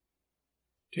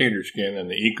Taterskin and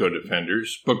the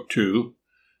Eco-Defenders, Book 2,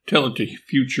 Tell It to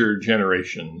Future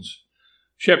Generations,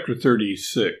 Chapter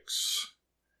 36.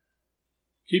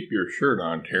 Keep your shirt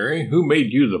on, Terry. Who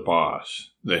made you the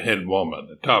boss? The head woman,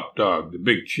 the top dog, the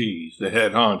big cheese, the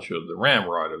head honcho, the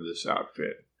ramrod of this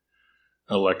outfit?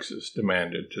 Alexis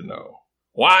demanded to know.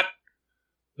 What?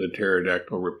 The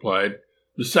pterodactyl replied.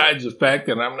 Besides the fact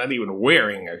that I'm not even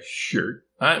wearing a shirt,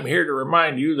 I'm here to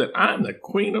remind you that I'm the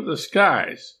queen of the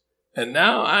skies. And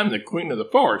now I'm the queen of the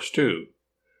forest, too.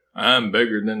 I'm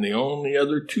bigger than the only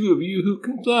other two of you who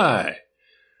can fly.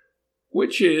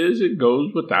 Which is, it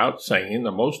goes without saying,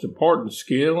 the most important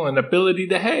skill and ability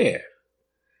to have.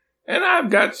 And I've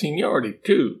got seniority,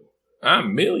 too.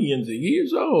 I'm millions of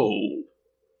years old.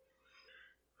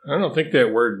 I don't think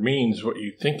that word means what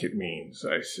you think it means,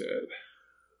 I said.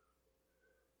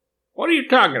 What are you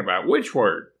talking about? Which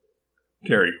word?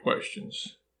 Terry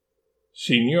questions.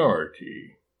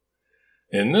 Seniority.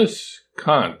 In this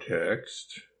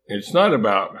context, it's not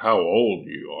about how old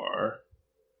you are.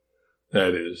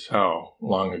 That is, how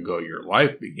long ago your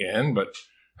life began, but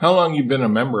how long you've been a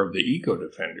member of the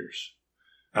Eco-Defenders.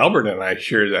 Albert and I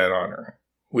share that honor.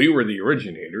 We were the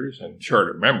originators and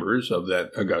charter members of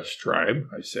that august tribe,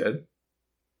 I said.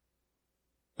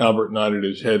 Albert nodded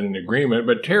his head in agreement,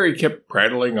 but Terry kept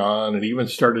prattling on and even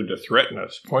started to threaten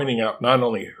us, pointing out not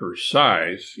only her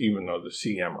size, even though the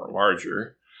CM are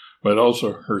larger, but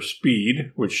also her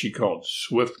speed, which she called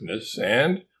swiftness,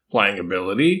 and flying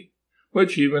ability,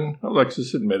 which even,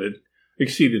 Alexis admitted,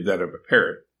 exceeded that of a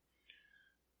parrot.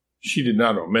 She did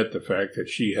not omit the fact that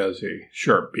she has a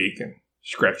sharp beak and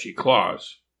scratchy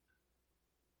claws.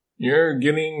 You're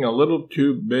getting a little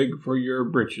too big for your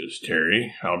britches,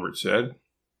 Terry, Albert said.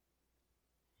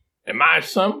 Am I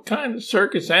some kind of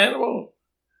circus animal?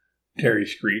 Terry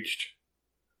screeched.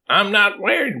 I'm not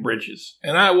wearing breeches,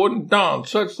 and I wouldn't don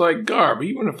such like garb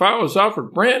even if I was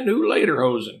offered brand new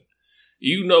lederhosen.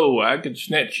 You know I could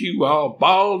snatch you all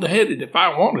bald-headed if I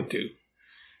wanted to.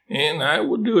 And I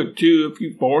would do it too if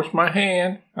you forced my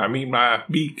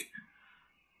beak.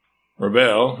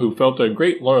 Ravel, who felt a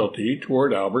great loyalty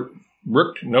toward Albert,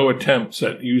 brooked no attempts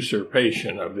at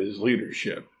usurpation of his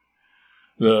leadership.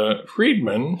 The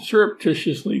freedman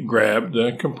surreptitiously grabbed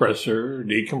the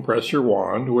decompressor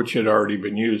wand, which had already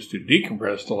been used to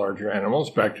decompress the larger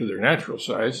animals back to their natural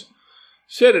size,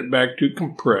 set it back to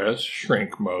compress,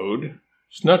 shrink mode,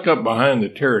 snuck up behind the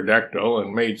pterodactyl,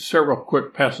 and made several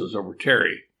quick passes over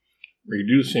Terry,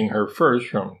 reducing her first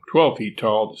from 12 feet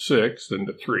tall to 6, then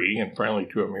to 3, and finally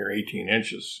to a mere 18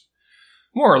 inches,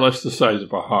 more or less the size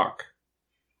of a hawk.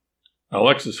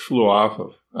 Alexis flew off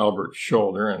of Albert's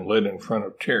shoulder and lit in front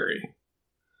of Terry.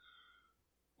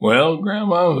 Well,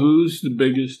 Grandma, who's the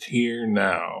biggest here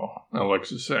now?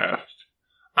 Alexis asked.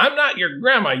 I'm not your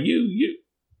grandma, you.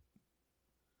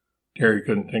 Terry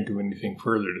couldn't think of anything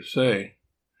further to say.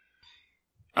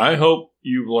 I hope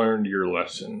you've learned your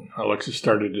lesson, Alexis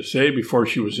started to say before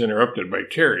she was interrupted by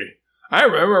Terry. I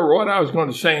remember what I was going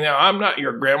to say now. I'm not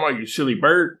your grandma, you silly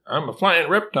bird. I'm a flying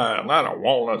reptile, not a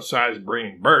walnut-sized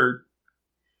brain bird.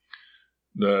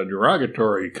 The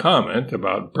derogatory comment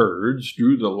about birds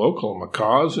drew the local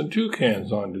macaws and toucans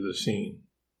onto the scene.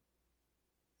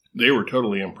 They were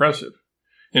totally impressive,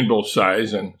 in both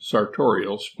size and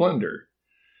sartorial splendor.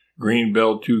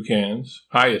 Green-billed toucans,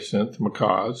 hyacinth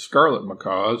macaws, scarlet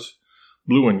macaws,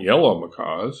 blue and yellow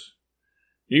macaws.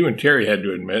 Even Terry had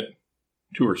to admit,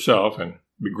 to herself and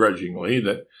begrudgingly,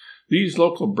 that these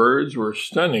local birds were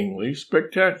stunningly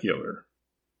spectacular.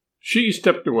 She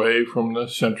stepped away from the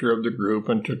center of the group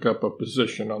and took up a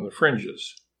position on the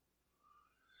fringes.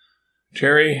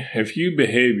 Terry, if you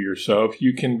behave yourself,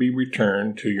 you can be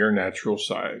returned to your natural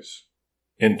size.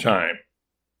 In time,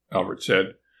 Albert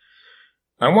said.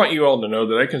 I want you all to know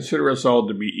that I consider us all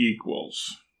to be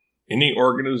equals. Any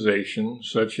organization,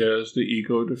 such as the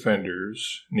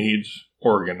Eco-Defenders, needs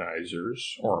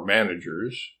organizers or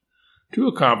managers to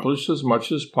accomplish as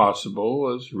much as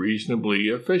possible as reasonably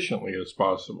efficiently as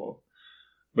possible.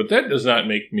 But that does not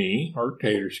make me, or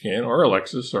Taterskin, or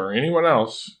Alexis, or anyone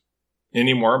else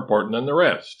any more important than the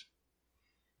rest.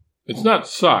 It's not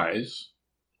size,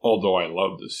 although I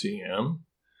love the CM,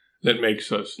 that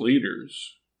makes us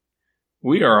leaders.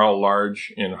 We are all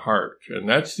large in heart, and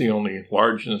that's the only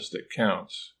largeness that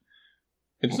counts.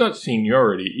 It's not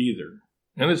seniority either,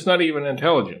 and it's not even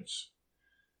intelligence.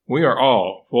 We are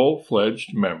all full-fledged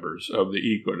members of the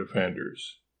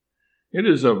Eco-Defenders. It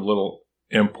is of little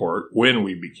import when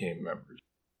we became members.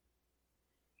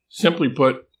 Simply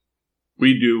put,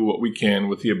 we do what we can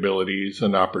with the abilities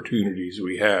and opportunities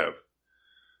we have.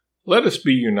 Let us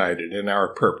be united in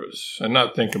our purpose and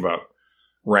not think about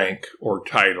rank or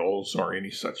titles or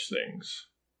any such things.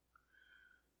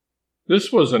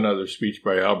 This was another speech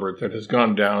by Albert that has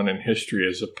gone down in history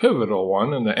as a pivotal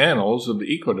one in the annals of the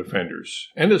eco-defenders,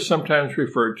 and is sometimes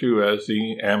referred to as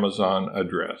the Amazon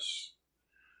Address.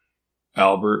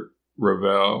 Albert,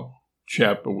 Ravel,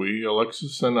 Chappaway,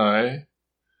 Alexis, and I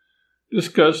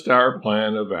discussed our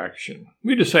plan of action.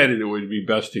 We decided it would be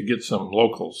best to get some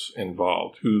locals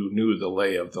involved who knew the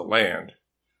lay of the land.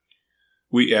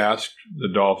 We asked the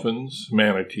dolphins,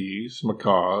 manatees,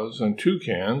 macaws, and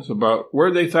toucans about where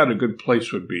they thought a good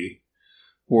place would be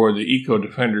for the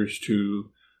eco-defenders to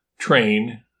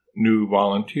train new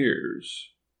volunteers,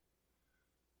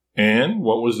 and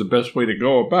what was the best way to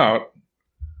go about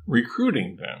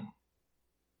recruiting them.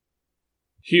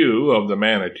 Hugh of the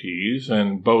manatees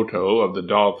and Boto of the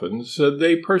dolphins said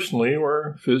they personally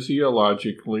were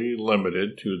physiologically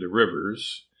limited to the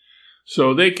rivers,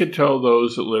 so they could tell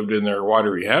those that lived in their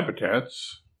watery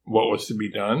habitats what was to be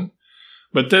done,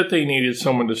 but that they needed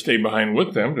someone to stay behind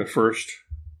with them to first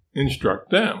instruct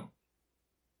them.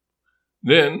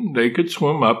 Then they could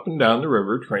swim up and down the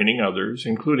river training others,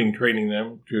 including training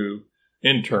them to,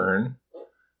 in turn,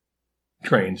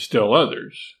 train still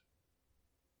others.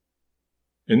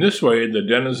 In this way, the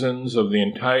denizens of the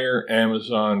entire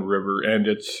Amazon River and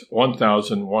its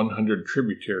 1,100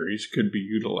 tributaries could be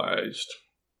utilized.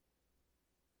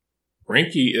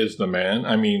 Rinky is the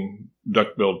man,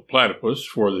 duck-billed platypus,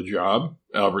 for the job,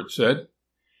 Albert said.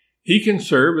 He can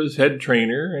serve as head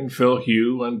trainer and fill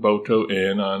Hugh and Boto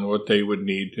in on what they would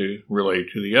need to relay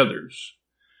to the others.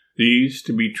 These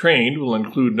to be trained will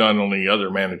include not only other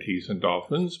manatees and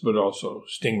dolphins, but also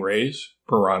stingrays,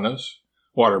 piranhas,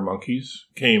 water monkeys,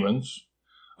 caimans,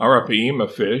 arapaima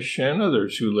fish, and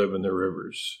others who live in the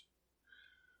rivers.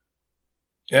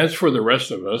 As for the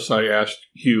rest of us, I asked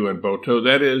Hugh and Boto,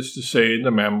 that is to say,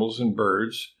 the mammals and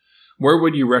birds, where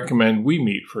would you recommend we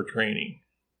meet for training?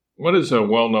 What is a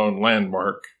well-known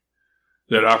landmark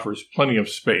that offers plenty of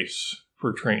space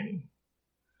for training?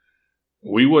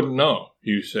 We wouldn't know,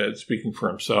 Hugh said, speaking for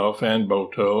himself and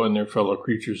Boto and their fellow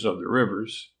creatures of the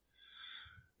rivers.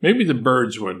 Maybe the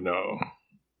birds would know.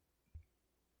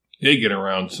 They get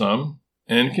around some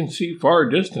and can see far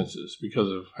distances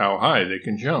because of how high they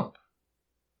can jump.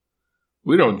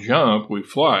 We don't jump, we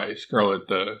fly, Scarlet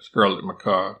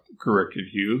Macaw corrected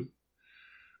Hugh.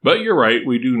 But you're right,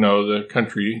 we do know the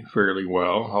country fairly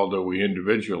well, although we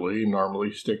individually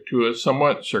normally stick to a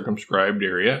somewhat circumscribed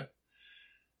area.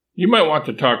 You might want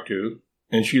to talk to,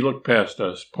 and she looked past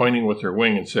us, pointing with her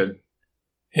wing and said,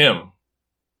 him.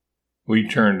 We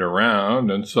turned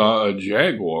around and saw a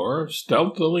jaguar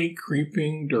stealthily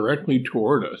creeping directly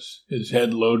toward us, his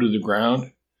head low to the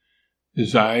ground,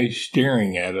 his eyes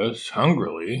staring at us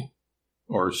hungrily,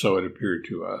 or so it appeared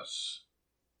to us.